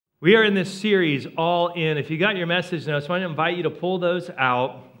We are in this series, All In. If you got your message notes, I want to invite you to pull those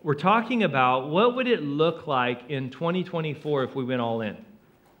out. We're talking about what would it look like in 2024 if we went all in.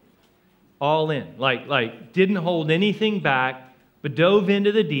 All in. Like didn't hold anything back, but dove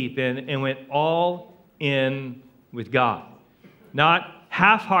into the deep end and went all in with God. Not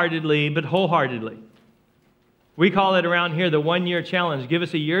half-heartedly, but wholeheartedly. We call it around here the 1-year challenge. Give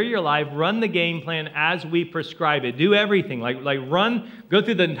us a year of your life, run the game plan as we prescribe it. Do everything, go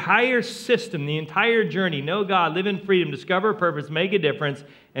through the entire system, the entire journey. Know God, live in freedom, discover purpose, make a difference.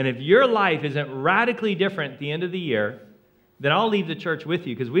 And if your life isn't radically different at the end of the year, then I'll leave the church with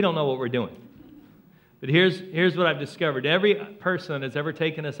you because we don't know what we're doing. But here's what I've discovered. Every person that's ever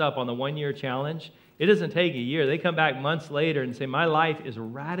taken us up on the 1-year challenge, it doesn't take a year. They come back months later and say, my life is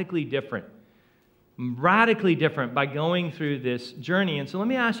radically different by going through this journey. And so let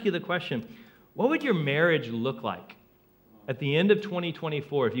me ask you the question, what would your marriage look like at the end of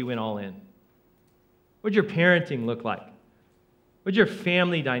 2024 if you went all in? What would your parenting look like? What would your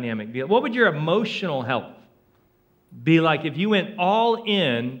family dynamic be? What would your emotional health be like if you went all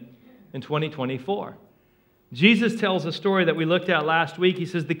in 2024? Jesus tells a story that we looked at last week. He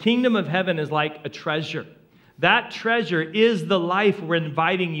says, the kingdom of heaven is like a treasure. That treasure is the life we're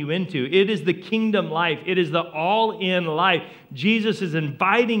inviting you into. It is the kingdom life. It is the all-in life. Jesus is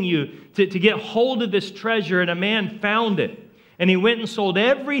inviting you to get hold of this treasure, and a man found it. And he went and sold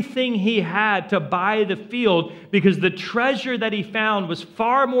everything he had to buy the field because the treasure that he found was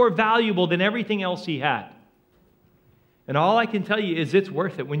far more valuable than everything else he had. And all I can tell you is it's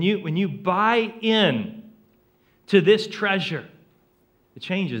worth it. When you buy in to this treasure, it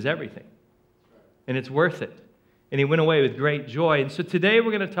changes everything. And it's worth it. And he went away with great joy. And so today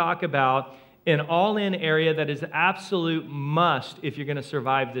we're going to talk about an all-in area that is absolute must if you're going to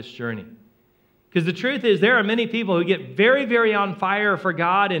survive this journey. Because the truth is there are many people who get very, very on fire for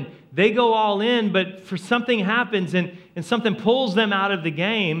God and they go all in, but for something happens and something pulls them out of the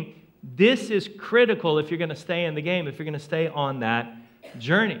game. This is critical if you're going to stay in the game, if you're going to stay on that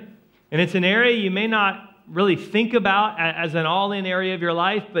journey. And it's an area you may not really think about as an all-in area of your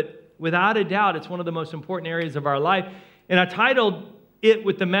life, but without a doubt, it's one of the most important areas of our life. And I titled it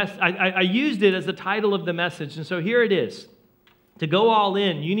with I used it as the title of the message. And so here it is. To go all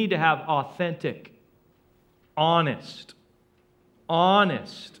in, you need to have authentic, honest,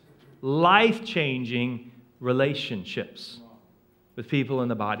 life-changing relationships with people in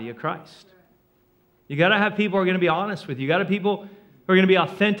the body of Christ. You got to have people who are going to be honest with you. You got to have people who are going to be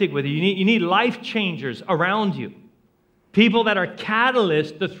authentic with you. You need life changers around you. People that are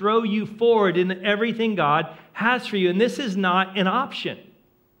catalysts to throw you forward in everything God has for you. And this is not an option.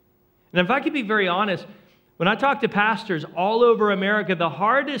 And if I could be very honest, when I talk to pastors all over America, the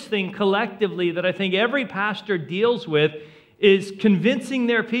hardest thing collectively that I think every pastor deals with is convincing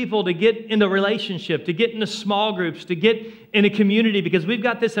their people to get into relationship, to get into small groups, to get in a community, because we've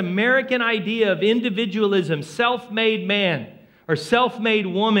got this American idea of individualism, self-made man, or self-made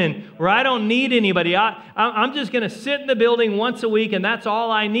woman, where I don't need anybody. I'm just going to sit in the building once a week and that's all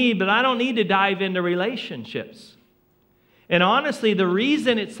I need, but I don't need to dive into relationships. And honestly, the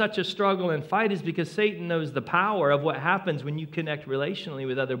reason it's such a struggle and fight is because Satan knows the power of what happens when you connect relationally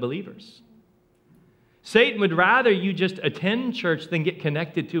with other believers. Satan would rather you just attend church than get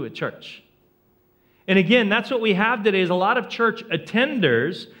connected to a church. And again, that's what we have today is a lot of church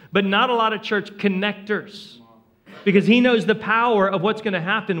attenders, but not a lot of church connectors. Because he knows the power of what's going to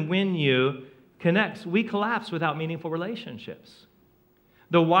happen when you connect. We collapse without meaningful relationships.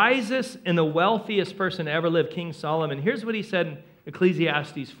 The wisest and the wealthiest person to ever live, King Solomon, here's what he said in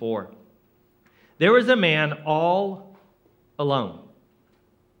Ecclesiastes 4. There was a man all alone.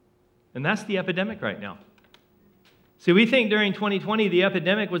 And that's the epidemic right now. See, we think during 2020 the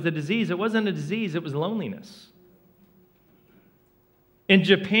epidemic was a disease. It wasn't a disease, it was loneliness. In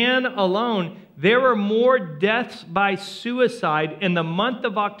Japan alone, there were more deaths by suicide in the month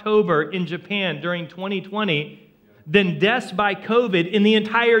of October in Japan during 2020 than deaths by COVID in the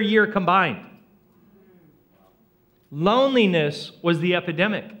entire year combined. Loneliness was the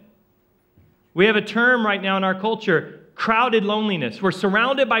epidemic. We have a term right now in our culture, crowded loneliness. We're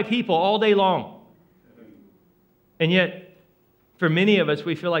surrounded by people all day long. And yet, for many of us,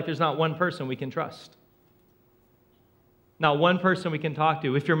 we feel like there's not one person we can trust. Not one person we can talk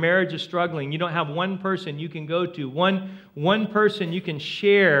to. If your marriage is struggling, you don't have one person you can go to, one person you can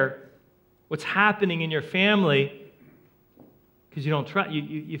share what's happening in your family because you don't trust.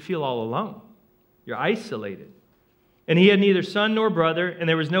 You feel all alone. You're isolated. And he had neither son nor brother, and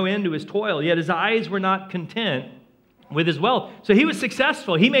there was no end to his toil. Yet his eyes were not content with his wealth. So he was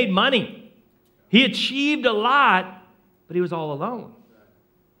successful. He made money. He achieved a lot, but he was all alone.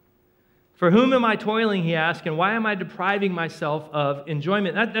 For whom am I toiling, he asked, and why am I depriving myself of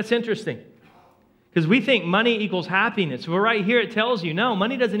enjoyment? That's interesting. Because we think money equals happiness. Well, right here it tells you, no,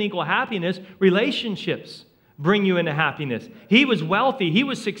 money doesn't equal happiness. Relationships bring you into happiness. He was wealthy. He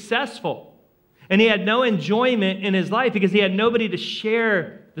was successful. And he had no enjoyment in his life because he had nobody to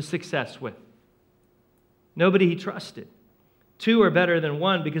share the success with. Nobody he trusted. Two are better than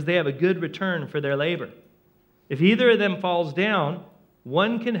one because they have a good return for their labor. If either of them falls down,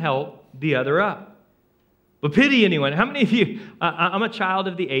 one can help the other up. But pity anyone. How many of you, I'm a child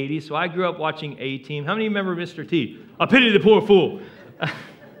of the 80s, so I grew up watching A-Team. How many of you remember Mr. T? I pity the poor fool.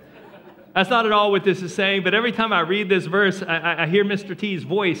 That's not at all what this is saying, but every time I read this verse, I hear Mr. T's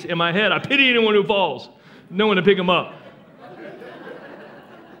voice in my head. I pity anyone who falls. No one to pick him up.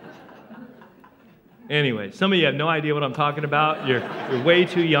 Anyway, some of you have no idea what I'm talking about. You're way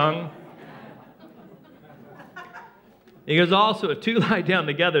too young. He goes, also, if two lie down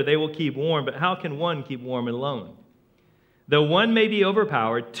together, they will keep warm, but how can one keep warm alone? Though one may be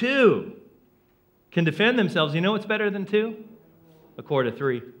overpowered, two can defend themselves. You know what's better than two? A cord of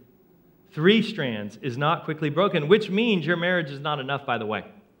three. 3 strands is not quickly broken, which means your marriage is not enough, by the way.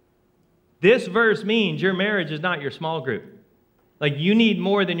 This verse means your marriage is not your small group. Like, you need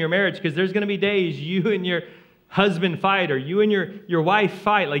more than your marriage, because there's going to be days you and your husband fight, or you and your wife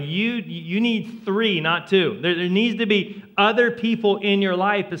fight. Like, you need 3, not 2. There needs to be other people in your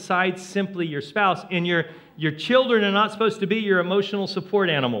life besides simply your spouse. And your children are not supposed to be your emotional support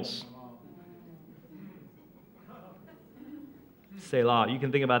animals. Selah. You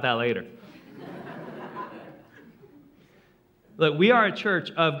can think about that later. Look, we are a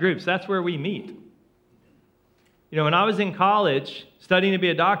church of groups. That's where we meet. You know, when I was in college studying to be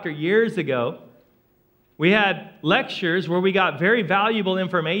a doctor years ago, we had lectures where we got very valuable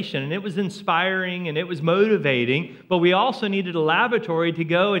information, and it was inspiring and it was motivating, but we also needed a laboratory to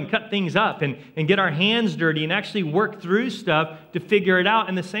go and cut things up and get our hands dirty and actually work through stuff to figure it out.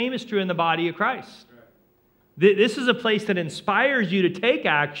 And the same is true in the body of Christ. This is a place that inspires you to take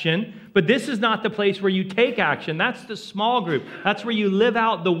action, but this is not the place where you take action. That's the small group. That's where you live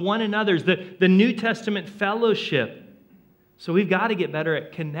out the one another's, the New Testament fellowship. So we've got to get better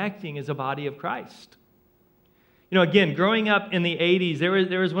at connecting as a body of Christ. You know, again, growing up in the 80s,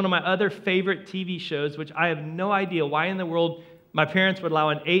 there was one of my other favorite TV shows, which I have no idea why in the world my parents would allow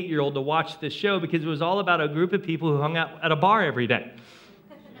an 8-year-old to watch this show, because it was all about a group of people who hung out at a bar every day.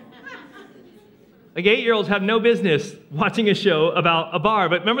 Like, 8-year-olds have no business watching a show about a bar.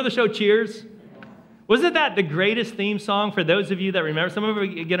 But remember the show Cheers? Wasn't that the greatest theme song for those of you that remember? Some of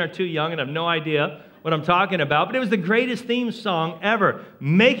you, again, are too young and have no idea what I'm talking about. But it was the greatest theme song ever.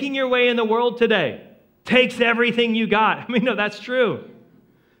 Making your way in the world today takes everything you got. I mean, no, that's true.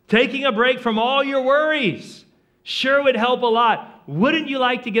 Taking a break from all your worries sure would help a lot. Wouldn't you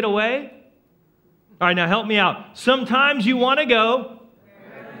like to get away? All right, now help me out. Sometimes you want to go.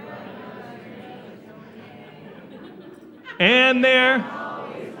 And there,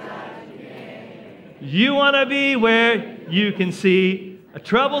 you want to be where you can see the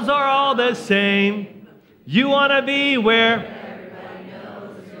troubles are all the same. You want to be where everybody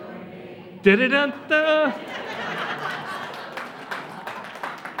knows your name. Da-da-da-da.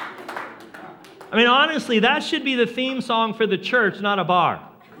 I mean, honestly, that should be the theme song for the church, not a bar.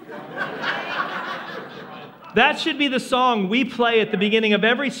 That should be the song we play at the beginning of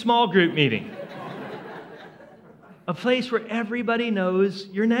every small group meeting. A place where everybody knows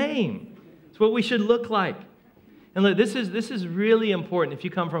your name. It's what we should look like. And look, this is really important if you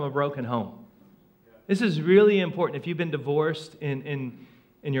come from a broken home. This is really important if you've been divorced and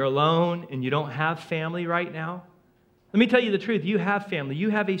you're alone and you don't have family right now. Let me tell you the truth. You have family. You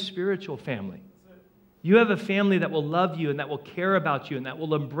have a spiritual family. You have a family that will love you and that will care about you and that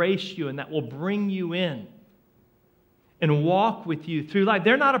will embrace you and that will bring you in and walk with you through life.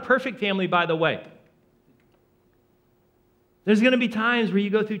 They're not a perfect family, by the way. There's going to be times where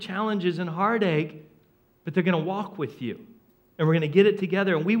you go through challenges and heartache, but they're going to walk with you. And we're going to get it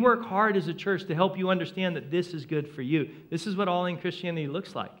together. And we work hard as a church to help you understand that this is good for you. This is what all-in Christianity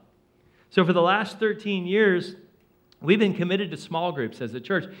looks like. So for the last 13 years, we've been committed to small groups as a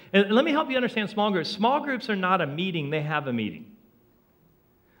church. And let me help you understand small groups. Small groups are not a meeting. They have a meeting.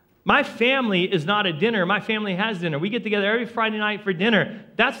 My family is not a dinner. My family has dinner. We get together every Friday night for dinner.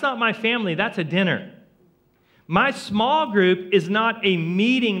 That's not my family. That's a dinner. My small group is not a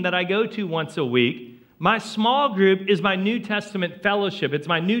meeting that I go to once a week. My small group is my New Testament fellowship. It's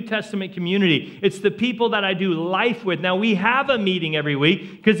my New Testament community. It's the people that I do life with. Now, we have a meeting every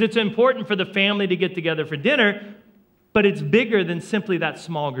week because it's important for the family to get together for dinner, but it's bigger than simply that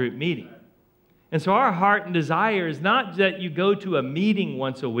small group meeting. And so our heart and desire is not that you go to a meeting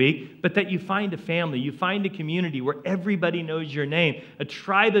once a week, but that you find a family, you find a community where everybody knows your name, a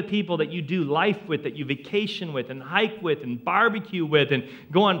tribe of people that you do life with, that you vacation with and hike with and barbecue with and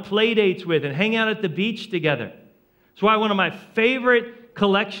go on play dates with and hang out at the beach together. That's why one of my favorite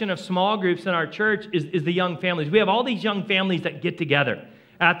collection of small groups in our church is the young families. We have all these young families that get together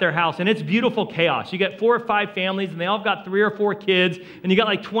at their house, and it's beautiful chaos. You get 4 or 5 families, and they all got 3 or 4 kids, and you got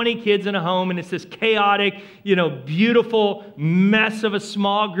like 20 kids in a home, and it's this chaotic, beautiful mess of a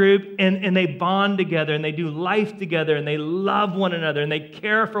small group, and they bond together, and they do life together, and they love one another, and they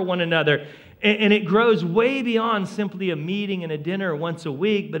care for one another. And it grows way beyond simply a meeting and a dinner once a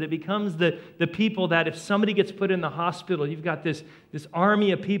week, but it becomes the people that if somebody gets put in the hospital, you've got this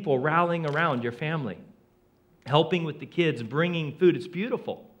army of people rallying around your family, helping with the kids, bringing food. It's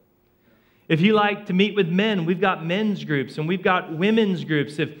beautiful. If you like to meet with men, we've got men's groups and we've got women's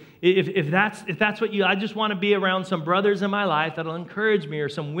groups. If that's what I just want to be around some brothers in my life that'll encourage me, or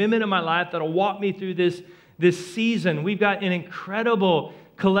some women in my life that'll walk me through this season. We've got an incredible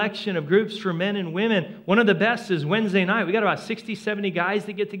collection of groups for men and women. One of the best is Wednesday night. We got about 60, 70 guys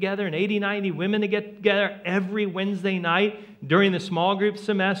that get together and 80, 90 women that get together every Wednesday night during the small group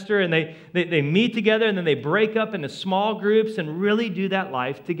semester. And they meet together and then they break up into small groups and really do that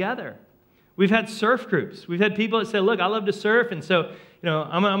life together. We've had surf groups. We've had people that say, look, I love to surf. And so,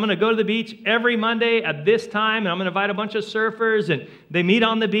 I'm going to go to the beach every Monday at this time, and I'm going to invite a bunch of surfers, and they meet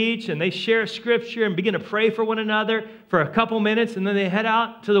on the beach, and they share scripture and begin to pray for one another for a couple minutes, and then they head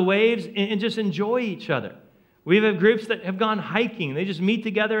out to the waves and just enjoy each other. We have groups that have gone hiking. They just meet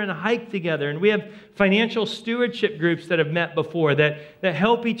together and hike together. And we have financial stewardship groups that have met before that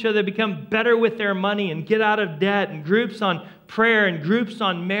help each other become better with their money and get out of debt, and groups on prayer and groups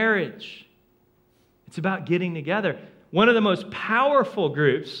on marriage. It's about getting together. One of the most powerful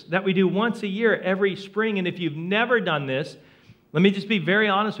groups that we do once a year every spring, and if you've never done this, let me just be very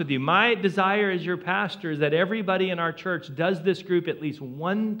honest with you. My desire as your pastor is that everybody in our church does this group at least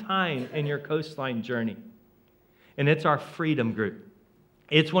one time in your Coastline journey. And it's our Freedom Group.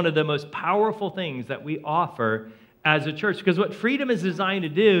 It's one of the most powerful things that we offer as a church, because what Freedom is designed to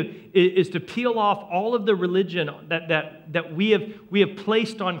do is to peel off all of the religion that we have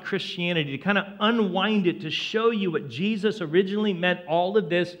placed on Christianity, to kind of unwind it, to show you what Jesus originally meant all of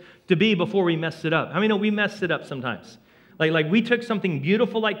this to be before we messed it up. How many know we messed it up sometimes? Like we took something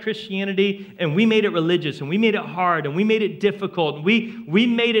beautiful like Christianity and we made it religious, and we made it hard, and we made it difficult, and we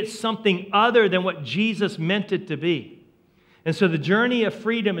made it something other than what Jesus meant it to be. And so the journey of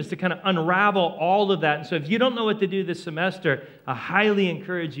freedom is to kind of unravel all of that. And so if you don't know what to do this semester, I highly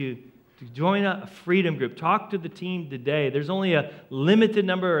encourage you to join a freedom group. Talk to the team today. There's only a limited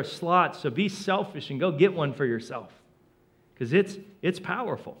number of slots, so be selfish and go get one for yourself, because it's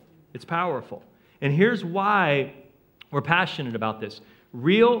powerful. It's powerful. And here's why we're passionate about this.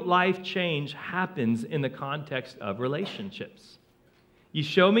 Real life change happens in the context of relationships. You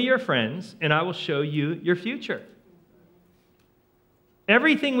show me your friends, and I will show you your future.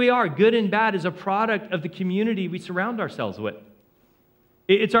 Everything we are, good and bad, is a product of the community we surround ourselves with.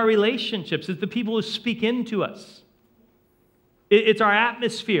 It's our relationships. It's the people who speak into us. It's our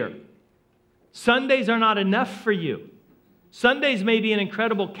atmosphere. Sundays are not enough for you. Sundays may be an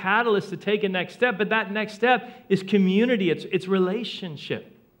incredible catalyst to take a next step, but that next step is community. It's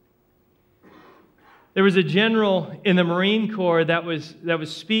relationship. There was a general in the Marine Corps that was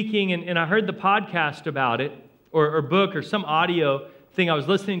speaking, and I heard the podcast about it, or book, or some audio thing I was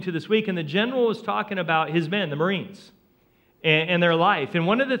listening to this week, and the general was talking about his men, the Marines, and their life. And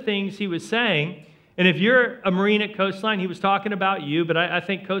one of the things he was saying, and if you're a Marine at Coastline, he was talking about you, but I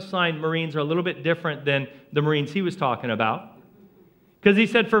think Coastline Marines are a little bit different than the Marines he was talking about. Because he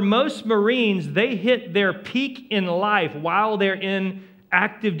said for most Marines, they hit their peak in life while they're in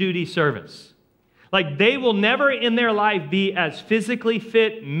active duty service. Like they will never in their life be as physically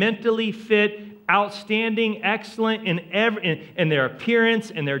fit, mentally fit, outstanding, excellent in their appearance,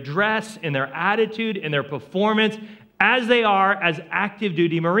 in their dress, in their attitude, in their performance, as they are as active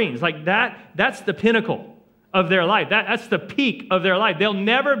duty Marines. Like that's the pinnacle of their life. That's the peak of their life. They'll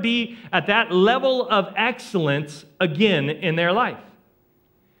never be at that level of excellence again in their life.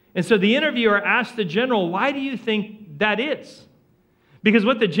 And so the interviewer asked the general, why do you think that is? Because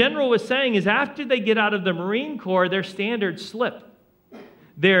what the general was saying is after they get out of the Marine Corps, their standards slip.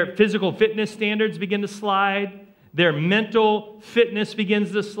 Their physical fitness standards begin to slide. Their mental fitness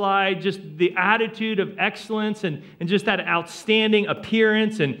begins to slide. Just the attitude of excellence and just that outstanding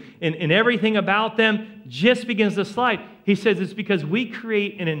appearance and everything about them just begins to slide. He says it's because we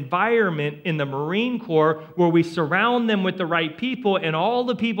create an environment in the Marine Corps where we surround them with the right people, and all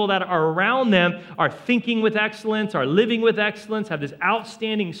the people that are around them are thinking with excellence, are living with excellence, have this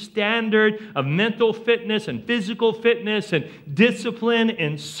outstanding standard of mental fitness and physical fitness and discipline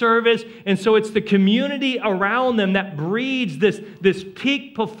and service. And so it's the community around them that breeds this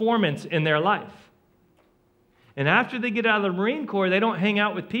peak performance in their life. And after they get out of the Marine Corps, they don't hang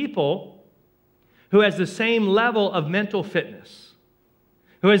out with people who has the same level of mental fitness,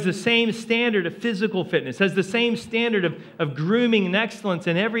 who has the same standard of physical fitness, has the same standard of grooming and excellence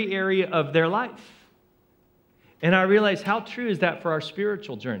in every area of their life. And I realize, how true is that for our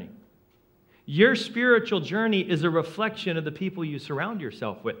spiritual journey? Your spiritual journey is a reflection of the people you surround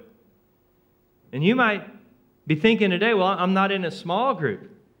yourself with. And you might be thinking today, well, I'm not in a small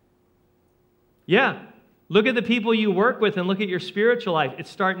group. Yeah, look at the people you work with and look at your spiritual life. It's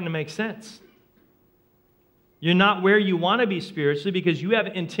starting to make sense. You're not where you want to be spiritually because you have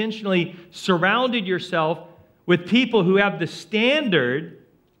intentionally surrounded yourself with people who have the standard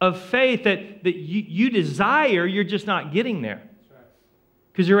of faith that you desire, you're just not getting there.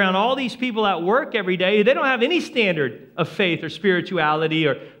 Because you're around all these people at work every day, they don't have any standard of faith or spirituality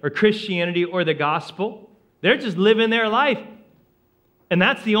or Christianity or the gospel. They're just living their life. And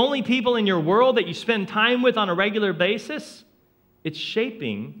that's the only people in your world that you spend time with on a regular basis. It's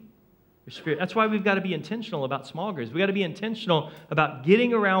shaping your spirit. That's why we've got to be intentional about small groups. We've got to be intentional about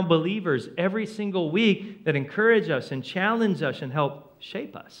getting around believers every single week that encourage us and challenge us and help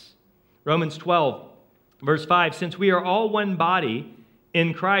shape us. Romans 12, verse 5, since we are all one body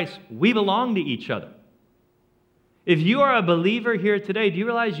in Christ, we belong to each other. If you are a believer here today, do you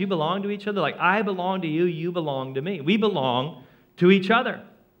realize you belong to each other? Like I belong to you, you belong to me. We belong to each other.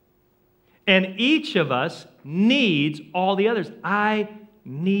 And each of us needs all the others. I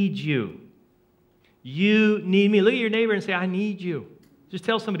need you. You need me. Look at your neighbor and say, I need you. Just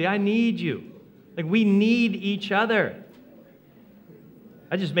tell somebody, I need you. Like we need each other.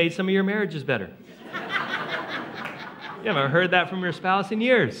 I just made some of your marriages better. You haven't heard that from your spouse in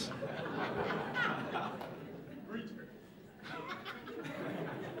years.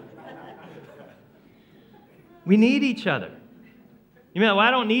 We need each other. You mean, well,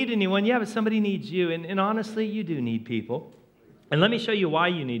 I don't need anyone. Yeah, but somebody needs you. And honestly, you do need people. And let me show you why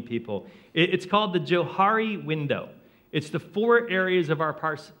you need people. It's called the Johari window. It's the 4 areas of our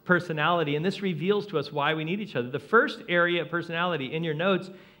personality, and this reveals to us why we need each other. The first area of personality in your notes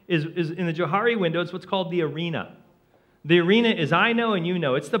is in the Johari window. It's what's called the arena. The arena is I know and you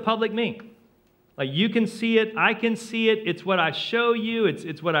know. It's the public me. Like you can see it, I can see it. It's what I show you.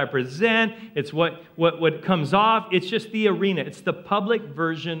 It's what I present. It's what comes off. It's just the arena. It's the public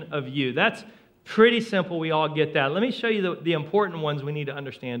version of you. That's pretty simple. We all get that. Let me show you the important ones we need to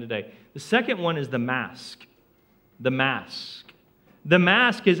understand today. The second one is the mask. The mask. The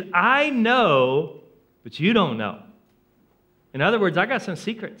mask is I know, but you don't know. In other words, I got some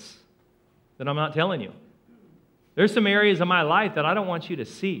secrets that I'm not telling you. There's some areas of my life that I don't want you to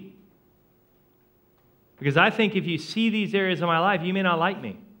see. Because I think if you see these areas of my life, you may not like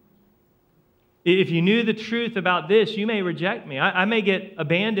me. If you knew the truth about this, you may reject me. I may get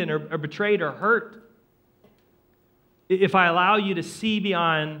abandoned or betrayed or hurt if I allow you to see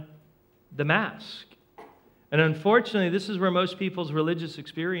beyond the mask. And unfortunately, this is where most people's religious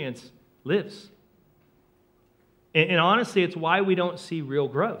experience lives. And honestly, it's why we don't see real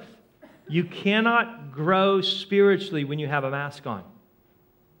growth. You cannot grow spiritually when you have a mask on.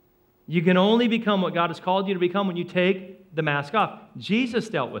 You can only become what God has called you to become when you take the mask off. Jesus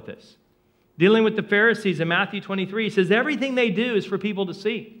dealt with this. Dealing with the Pharisees in Matthew 23, he says everything they do is for people to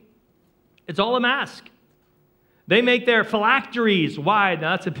see. It's all a mask. They make their phylacteries wide.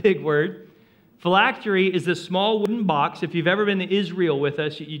 Now, that's a big word. Phylactery is this small wooden box. If you've ever been to Israel with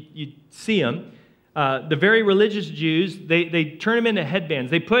us, you see them. The very religious Jews, they turn them into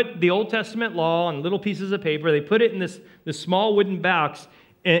headbands. They put the Old Testament law on little pieces of paper. They put it in this small wooden box,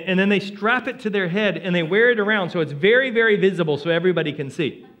 and then they strap it to their head, and they wear it around so it's very, very visible so everybody can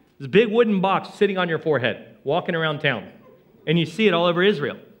see. This big wooden box sitting on your forehead, walking around town. And you see it all over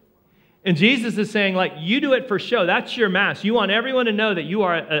Israel. And Jesus is saying, like, you do it for show. That's your mask. You want everyone to know that you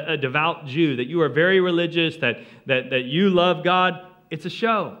are a devout Jew, that you are very religious, that you love God. It's a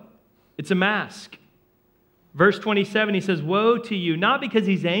show. It's a mask. Verse 27, he says, woe to you, not because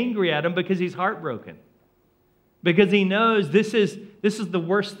he's angry at them, because he's heartbroken. Because he knows this is the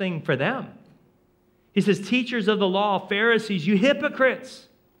worst thing for them. He says, teachers of the law, Pharisees, you hypocrites.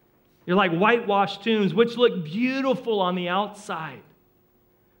 You're like whitewashed tombs, which look beautiful on the outside,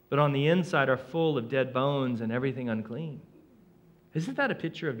 but on the inside are full of dead bones and everything unclean. Isn't that a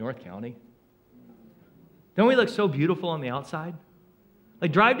picture of North County? Don't we look so beautiful on the outside?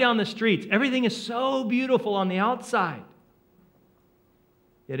 Like drive down the streets. Everything is so beautiful on the outside.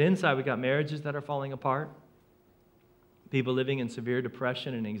 Yet inside we got marriages that are falling apart. People living in severe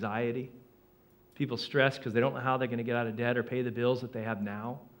depression and anxiety. People stressed because they don't know how they're going to get out of debt or pay the bills that they have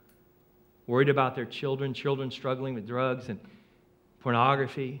now. Worried about their children struggling with drugs and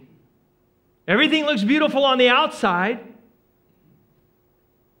pornography. Everything looks beautiful on the outside.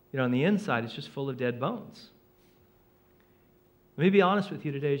 On the inside, it's just full of dead bones. Let me be honest with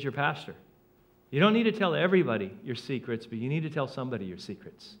you today as your pastor. You don't need to tell everybody your secrets, but you need to tell somebody your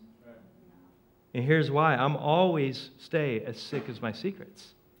secrets. Right. And here's why. I'm always stay as sick as my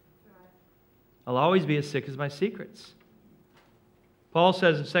secrets. I'll always be as sick as my secrets. Paul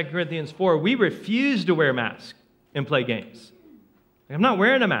says in 2 Corinthians 4, we refuse to wear masks and play games. I'm not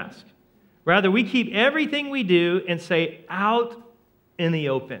wearing a mask. Rather, we keep everything we do and say out in the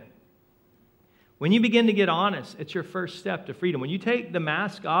open. When you begin to get honest, it's your first step to freedom. When you take the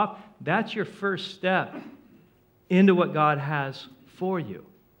mask off, that's your first step into what God has for you.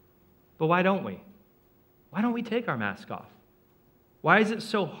 But why don't we? Why don't we take our mask off? Why is it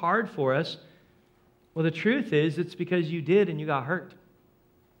so hard for us? Well, the truth is, it's because you did and you got hurt.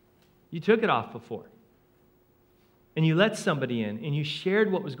 You took it off before. And you let somebody in and you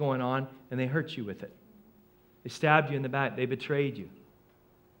shared what was going on and they hurt you with it. They stabbed you in the back. They betrayed you.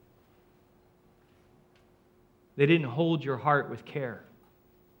 They didn't hold your heart with care.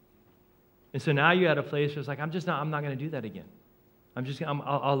 And so now you're at a place where it's like, I'm not going to do that again.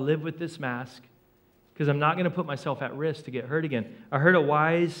 I'll live with this mask because I'm not going to put myself at risk to get hurt again. I heard a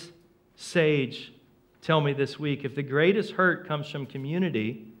wise sage tell me this week, if the greatest hurt comes from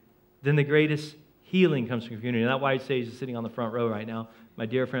community, then the greatest healing comes from community. And that wise sage is sitting on the front row right now, my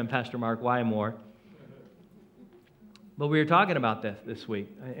dear friend, Pastor Mark Wymore. But we were talking about this week,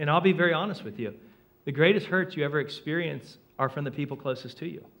 and I'll be very honest with you. The greatest hurts you ever experience are from the people closest to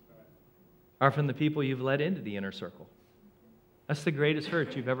you, are from the people you've led into the inner circle. That's the greatest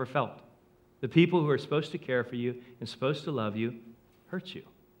hurt you've ever felt. The people who are supposed to care for you and supposed to love you hurt you.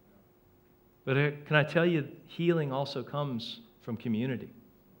 But can I tell you, healing also comes from community.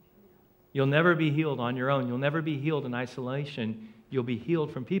 You'll never be healed on your own. You'll never be healed in isolation. You'll be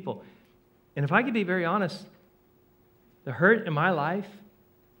healed from people. And if I could be very honest, the hurt in my life,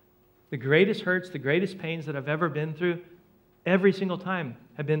 the greatest hurts, the greatest pains that I've ever been through, every single time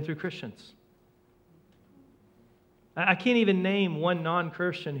have been through Christians. I can't even name one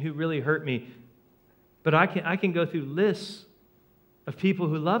non-Christian who really hurt me, but I can go through lists of people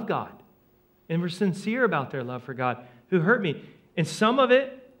who love God and were sincere about their love for God, who hurt me. And some of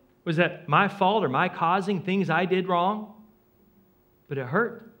it was that my fault or my causing things I did wrong, but it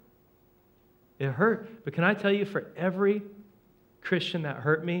hurt. It hurt. But can I tell you, for every Christian that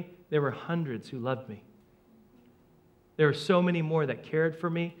hurt me, there were hundreds who loved me. There were so many more that cared for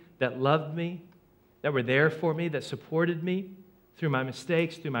me, that loved me, that were there for me, that supported me through my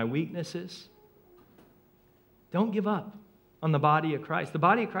mistakes, through my weaknesses. Don't give up on the body of Christ. The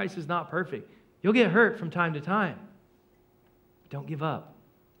body of Christ is not perfect. You'll get hurt from time to time. But don't give up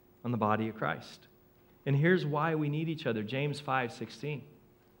on the body of Christ. And here's why we need each other. James 5:16.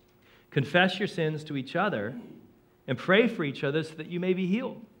 Confess your sins to each other and pray for each other so that you may be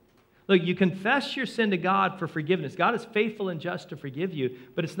healed. Look, you confess your sin to God for forgiveness. God is faithful and just to forgive you,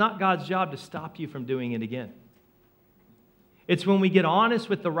 but it's not God's job to stop you from doing it again. It's when we get honest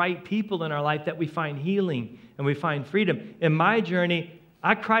with the right people in our life that we find healing and we find freedom. In my journey,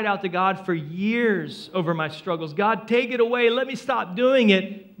 I cried out to God for years over my struggles. God, take it away. Let me stop doing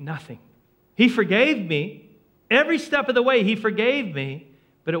it. Nothing. He forgave me. Every step of the way, He forgave me.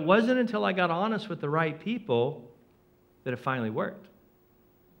 But it wasn't until I got honest with the right people that it finally worked.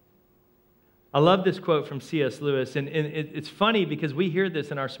 I love this quote from C.S. Lewis, and it's funny because we hear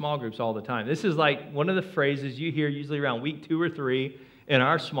this in our small groups all the time. This is like one of the phrases you hear usually around week 2 or 3 in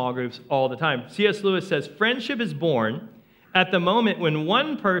our small groups all the time. C.S. Lewis says, friendship is born at the moment when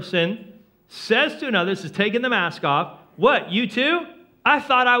one person says to another, this is taking the mask off, what, you too? I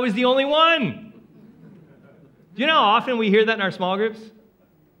thought I was the only one. Do you know how often we hear that in our small groups?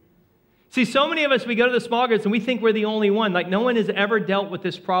 See, so many of us, we go to the small groups and we think we're the only one. Like no one has ever dealt with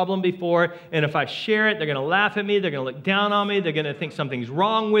this problem before. And if I share it, they're going to laugh at me. They're going to look down on me. They're going to think something's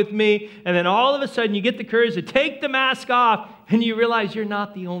wrong with me. And then all of a sudden you get the courage to take the mask off and you realize you're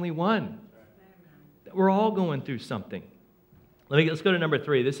not the only one. We're all going through something. Let's go to number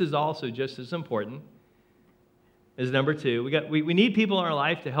 3. This is also just as important as number 2. We need people in our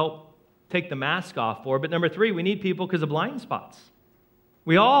life to help take the mask off for. But number 3, we need people because of blind spots.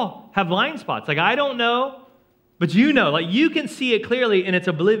 We all have blind spots. Like, I don't know But you know, like you can see it clearly and it's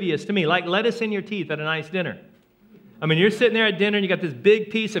oblivious to me, like lettuce in your teeth at a nice dinner. I mean, you're sitting there at dinner and you got this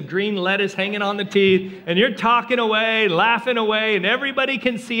big piece of green lettuce hanging on the teeth and you're talking away, laughing away, and everybody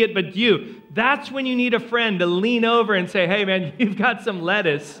can see it but you. That's when you need a friend to lean over and say, hey man, you've got some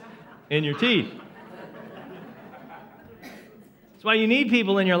lettuce in your teeth. That's why you need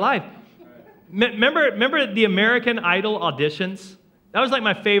people in your life. Remember the American Idol auditions? That was like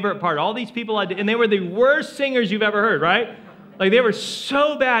my favorite part. All these people, and they were the worst singers you've ever heard, right? Like they were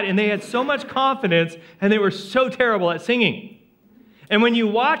so bad and they had so much confidence and they were so terrible at singing. And when you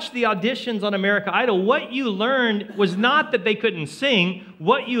watch the auditions on American Idol, what you learned was not that they couldn't sing.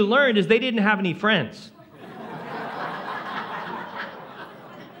 What you learned is they didn't have any friends.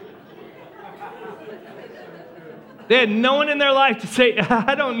 They had no one in their life to say,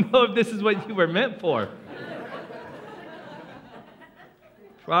 I don't know if this is what you were meant for.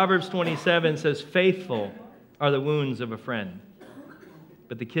 Proverbs 27 says, faithful are the wounds of a friend,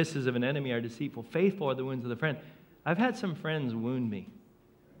 but the kisses of an enemy are deceitful. Faithful are the wounds of the friend. I've had some friends wound me.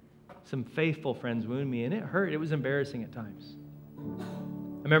 Some faithful friends wound me, and it hurt. It was embarrassing at times.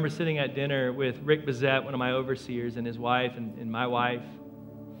 I remember sitting at dinner with Rick Bazette, one of my overseers, and his wife, and my wife.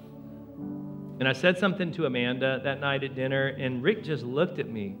 And I said something to Amanda that night at dinner, and Rick just looked at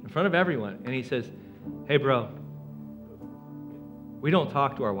me in front of everyone, and he says, hey, bro, we don't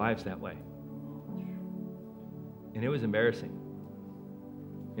talk to our wives that way. And it was embarrassing.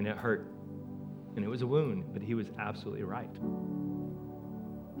 And it hurt. And it was a wound, but he was absolutely right.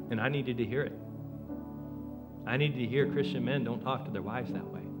 And I needed to hear it. I needed to hear Christian men don't talk to their wives that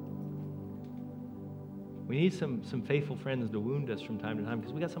way. We need some faithful friends to wound us from time to time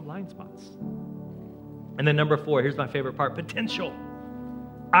because we got some blind spots. And then number 4, here's my favorite part, potential.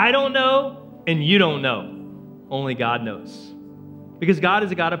 I don't know, and you don't know. Only God knows. Because God is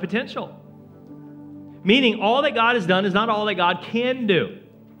a God of potential. Meaning all that God has done is not all that God can do.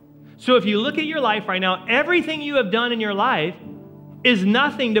 So if you look at your life right now, everything you have done in your life is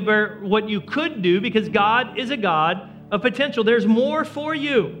nothing to bear what you could do because God is a God of potential. There's more for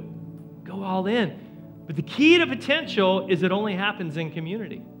you. Go all in. But the key to potential is it only happens in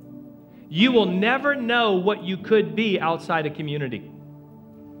community. You will never know what you could be outside of community.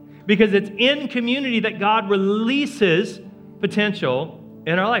 Because it's in community that God releases potential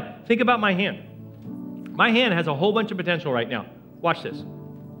in our life. Think about my hand. My hand has a whole bunch of potential right now. Watch this.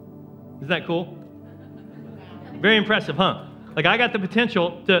 Isn't that cool? Very impressive, huh? Like I got the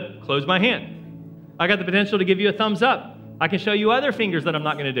potential to close my hand. I got the potential to give you a thumbs up. I can show you other fingers that I'm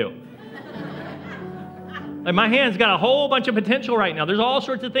not going to do. Like my hand's got a whole bunch of potential right now. There's all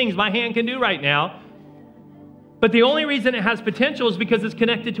sorts of things my hand can do right now. But the only reason it has potential is because it's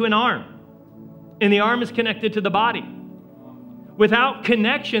connected to an arm. And the arm is connected to the body. Without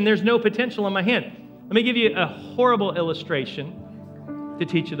connection, there's no potential in my hand. Let me give you a horrible illustration to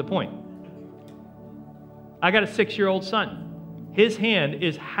teach you the point. I got a 6-year-old son. His hand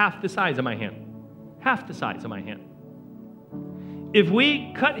is half the size of my hand. Half the size of my hand. If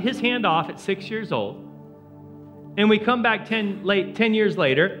we cut his hand off at 6 years old, and we come back 10 years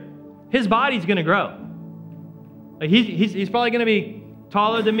later, his body's going to grow. Like he's probably going to be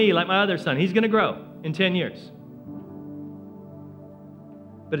taller than me, like my other son. He's going to grow in 10 years.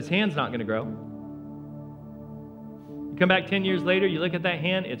 But his hand's not going to grow. You come back 10 years later, you look at that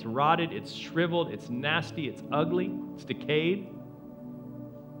hand, it's rotted, it's shriveled, it's nasty, it's ugly, it's decayed.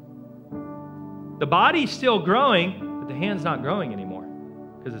 The body's still growing, but the hand's not growing anymore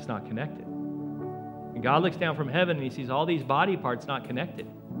because it's not connected. And God looks down from heaven and he sees all these body parts not connected.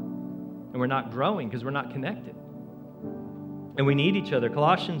 And we're not growing because we're not connected. And we need each other.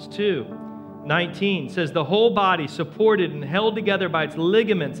 Colossians 2:19 says, the whole body, supported and held together by its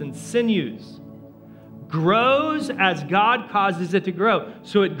ligaments and sinews, grows as God causes it to grow.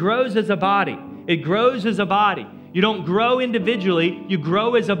 So it grows as a body. It grows as a body. You don't grow individually. You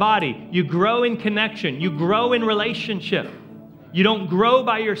grow as a body. You grow in connection. You grow in relationship. You don't grow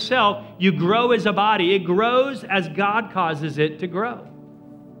by yourself. You grow as a body. It grows as God causes it to grow.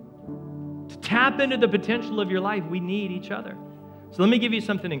 To tap into the potential of your life, we need each other. So let me give you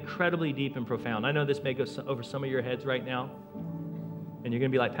something incredibly deep and profound. I know this may go over some of your heads right now, and you're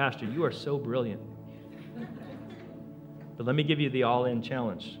going to be like, Pastor, you are so brilliant. But let me give you the all-in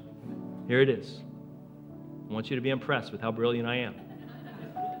challenge. Here it is. I want you to be impressed with how brilliant I am.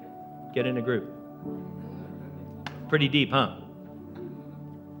 Get in a group. Pretty deep, huh?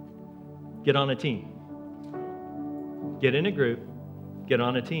 Get on a team. Get in a group. Get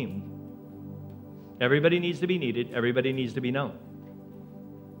on a team. Everybody needs to be needed. Everybody needs to be known.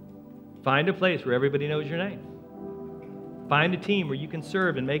 Find a place where everybody knows your name. Find a team where you can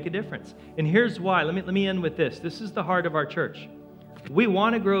serve and make a difference. And here's why. Let me end with this. This is the heart of our church. We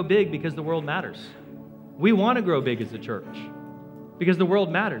want to grow big because the world matters. We want to grow big as a church because the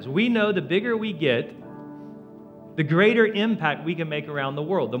world matters. We know the bigger we get, the greater impact we can make around the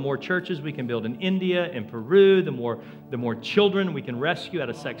world. The more churches we can build in India and Peru, the more children we can rescue out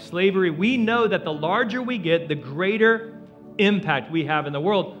of sex slavery. We know that the larger we get, the greater impact we have in the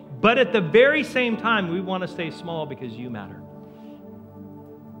world. But at the very same time, we want to stay small because you matter.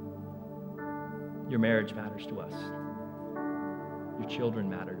 Your marriage matters to us. Your children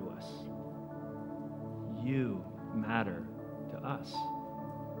matter to us. You matter to us.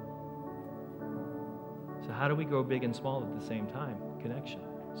 So how do we grow big and small at the same time? Connection,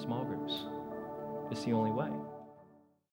 small groups. It's the only way.